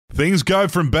Things go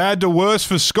from bad to worse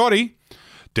for Scotty.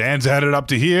 Dan's added up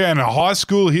to here, and a high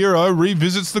school hero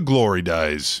revisits the glory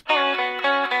days.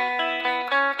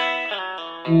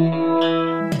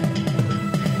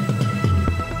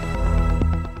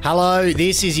 Hello,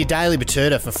 this is your Daily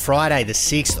Batuta for Friday the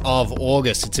 6th of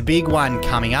August. It's a big one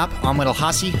coming up. I'm Whittle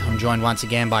Hussey. I'm joined once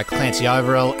again by Clancy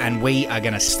Overell, and we are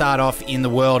going to start off in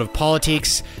the world of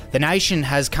politics. The Nation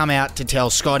has come out to tell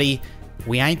Scotty,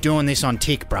 we ain't doing this on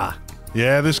tick, brah.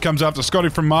 Yeah, this comes after Scotty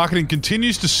from Marketing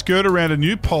continues to skirt around a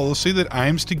new policy that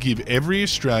aims to give every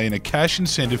Australian a cash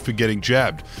incentive for getting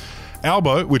jabbed.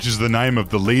 Albo, which is the name of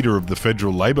the leader of the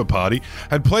Federal Labor Party,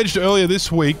 had pledged earlier this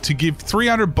week to give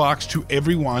 $300 to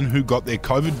everyone who got their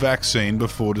COVID vaccine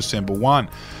before December 1.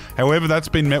 However, that's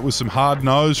been met with some hard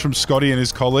no's from Scotty and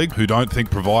his colleague, who don't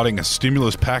think providing a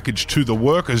stimulus package to the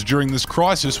workers during this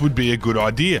crisis would be a good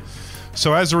idea.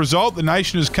 So as a result, the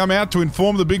Nation has come out to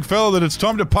inform the big fella that it's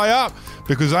time to pay up,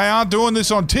 because they aren't doing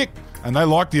this on tick, and they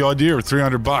like the idea of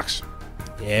 $300.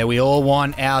 Yeah, we all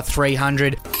want our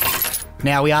 300.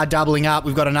 Now, we are doubling up.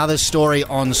 We've got another story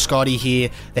on Scotty here.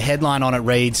 The headline on it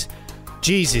reads,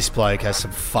 "Geez, this bloke has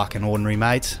some fucking ordinary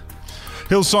mates."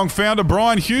 Hillsong founder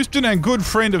Brian Houston and good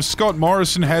friend of Scott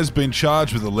Morrison has been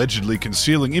charged with allegedly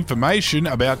concealing information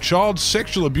about child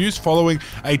sexual abuse following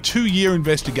a 2-year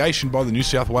investigation by the New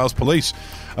South Wales Police.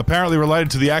 Apparently related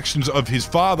to the actions of his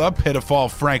father,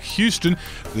 pedophile Frank Houston.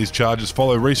 These charges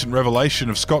follow recent revelation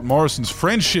of Scott Morrison's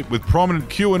friendship with prominent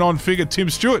QAnon figure Tim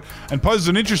Stewart, and poses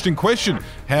an interesting question.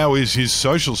 How is his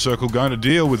social circle going to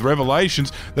deal with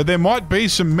revelations that there might be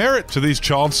some merit to these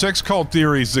child sex cult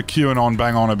theories that QAnon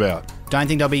bang on about? Don't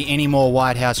think there'll be any more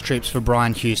White House trips for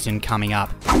Brian Houston coming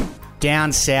up.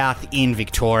 Down south in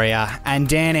Victoria, and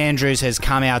Dan Andrews has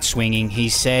come out swinging. He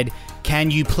said,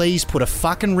 "Can you please put a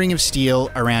fucking ring of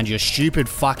steel around your stupid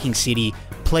fucking city?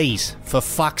 Please, for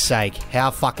fuck's sake,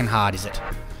 how fucking hard is it?"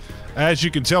 As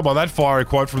you can tell by that fiery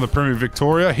quote from the Premier of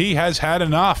Victoria, he has had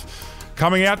enough.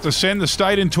 Coming out to send the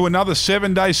state into another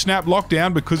 7-day snap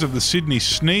lockdown because of the Sydney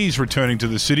sneeze returning to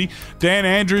the city, Dan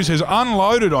Andrews has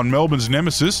unloaded on Melbourne's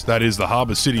nemesis, that is the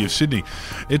harbour city of Sydney.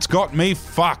 "It's got me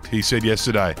fucked," he said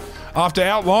yesterday. After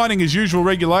outlining his usual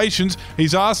regulations,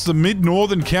 he's asked the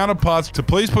mid-northern counterparts to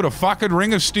please put a fucking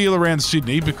ring of steel around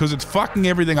Sydney because it's fucking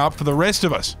everything up for the rest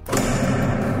of us.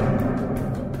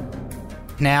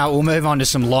 Now, we'll move on to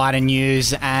some lighter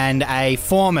news, and a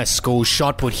former school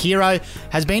shot put hero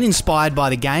has been inspired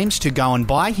by the games to go and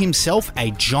buy himself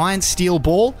a giant steel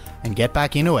ball and get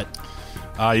back into it.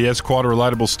 Yes, quite a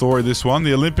relatable story, this one.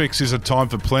 The Olympics is a time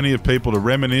for plenty of people to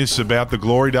reminisce about the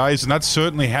glory days, and that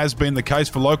certainly has been the case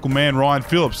for local man Ryan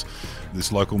Phillips.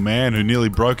 This local man, who nearly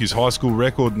broke his high school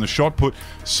record in the shot put,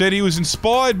 said he was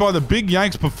inspired by the big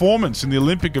Yanks performance in the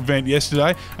Olympic event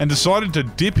yesterday and decided to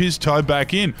dip his toe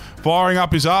back in. Firing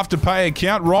up his Afterpay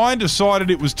account, Ryan decided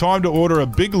it was time to order a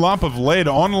big lump of lead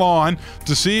online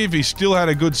to see if he still had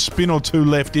a good spin or two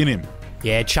left in him.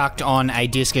 Yeah, chucked on a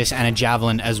discus and a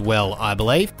javelin as well, I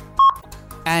believe.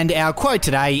 And our quote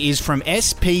today is from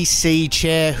SPC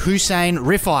Chair Hussein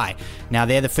Rifai. Now,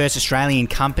 they're the first Australian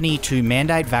company to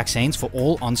mandate vaccines for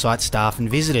all on-site staff and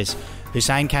visitors.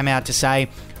 Hussein came out to say,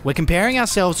 "We're comparing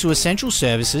ourselves to essential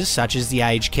services such as the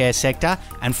aged care sector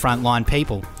and frontline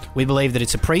people. We believe that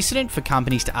it's a precedent for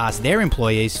companies to ask their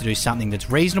employees to do something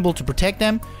that's reasonable to protect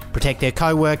them, protect their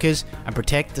co-workers, and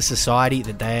protect the society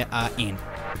that they are in."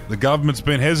 The government's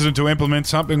been hesitant to implement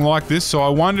something like this, so I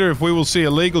wonder if we will see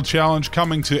a legal challenge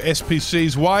coming to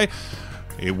SPC's way.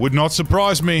 It would not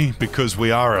surprise me, because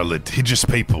we are a litigious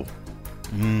people.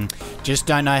 Just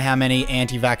don't know how many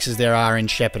anti-vaxxers there are in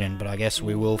Shepparton, but I guess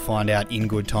we will find out in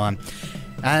good time.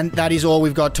 And that is all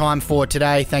we've got time for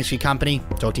today. Thanks for your company.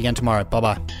 Talk to you again tomorrow.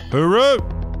 Bye-bye. Hooroo!